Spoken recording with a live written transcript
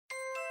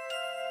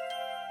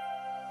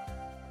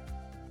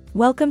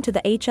Welcome to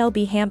the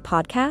HLB Hamp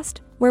podcast,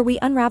 where we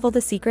unravel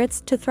the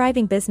secrets to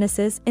thriving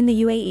businesses in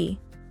the UAE.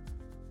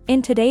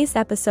 In today's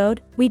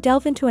episode, we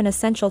delve into an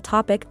essential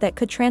topic that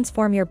could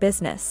transform your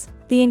business: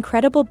 the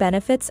incredible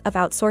benefits of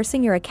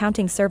outsourcing your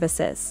accounting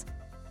services.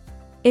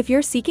 If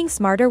you're seeking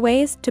smarter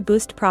ways to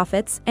boost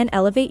profits and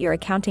elevate your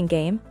accounting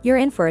game, you're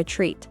in for a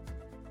treat.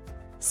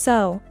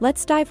 So,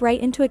 let's dive right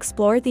into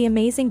explore the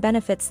amazing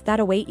benefits that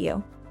await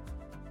you.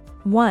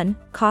 1.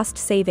 Cost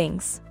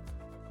savings.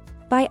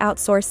 By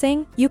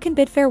outsourcing, you can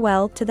bid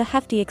farewell to the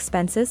hefty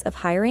expenses of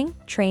hiring,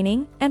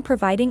 training, and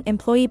providing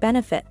employee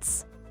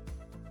benefits.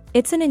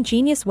 It's an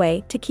ingenious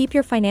way to keep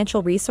your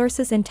financial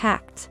resources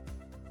intact.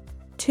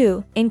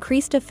 2.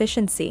 Increased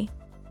efficiency.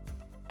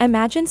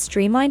 Imagine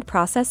streamlined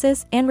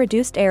processes and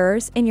reduced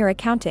errors in your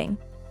accounting.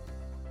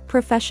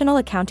 Professional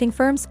accounting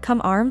firms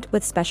come armed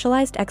with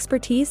specialized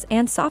expertise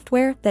and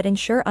software that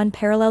ensure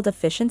unparalleled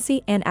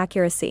efficiency and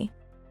accuracy.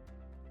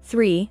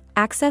 3.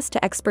 Access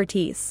to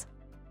expertise.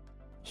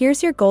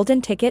 Here's your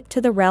golden ticket to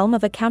the realm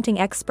of accounting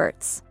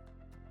experts.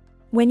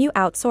 When you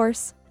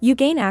outsource, you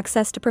gain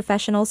access to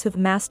professionals who've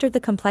mastered the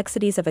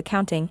complexities of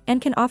accounting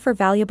and can offer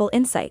valuable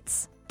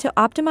insights to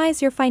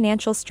optimize your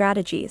financial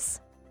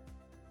strategies.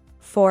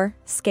 4.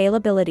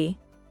 Scalability.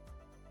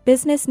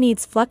 Business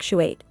needs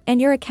fluctuate, and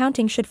your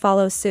accounting should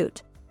follow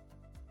suit.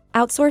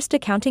 Outsourced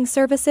accounting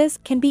services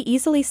can be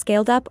easily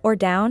scaled up or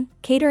down,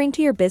 catering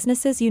to your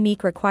business's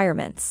unique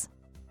requirements.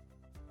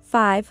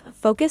 5.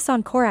 Focus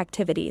on core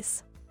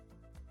activities.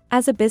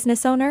 As a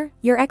business owner,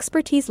 your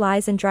expertise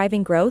lies in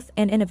driving growth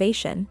and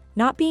innovation,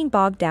 not being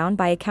bogged down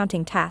by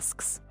accounting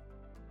tasks.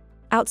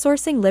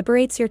 Outsourcing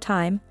liberates your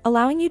time,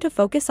 allowing you to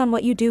focus on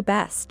what you do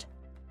best.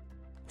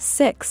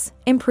 6.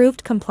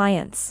 Improved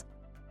compliance.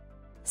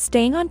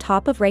 Staying on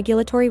top of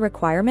regulatory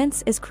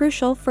requirements is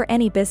crucial for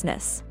any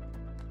business.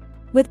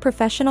 With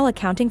professional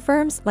accounting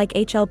firms like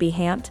HLB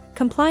Hamp,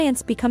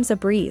 compliance becomes a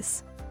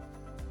breeze.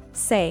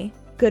 Say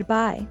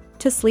goodbye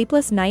to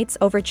sleepless nights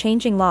over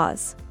changing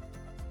laws.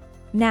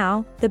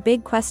 Now, the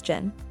big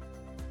question.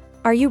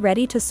 Are you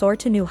ready to soar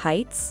to new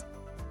heights?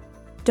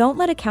 Don't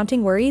let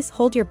accounting worries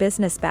hold your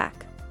business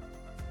back.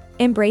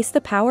 Embrace the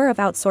power of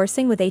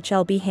outsourcing with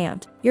HLB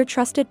Hamp, your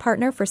trusted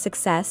partner for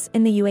success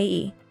in the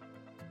UAE.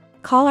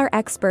 Call our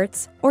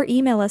experts or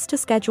email us to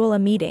schedule a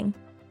meeting.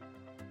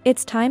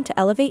 It's time to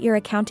elevate your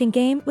accounting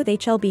game with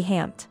HLB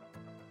Hamp.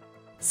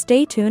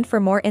 Stay tuned for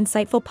more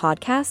insightful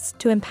podcasts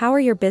to empower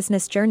your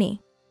business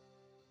journey.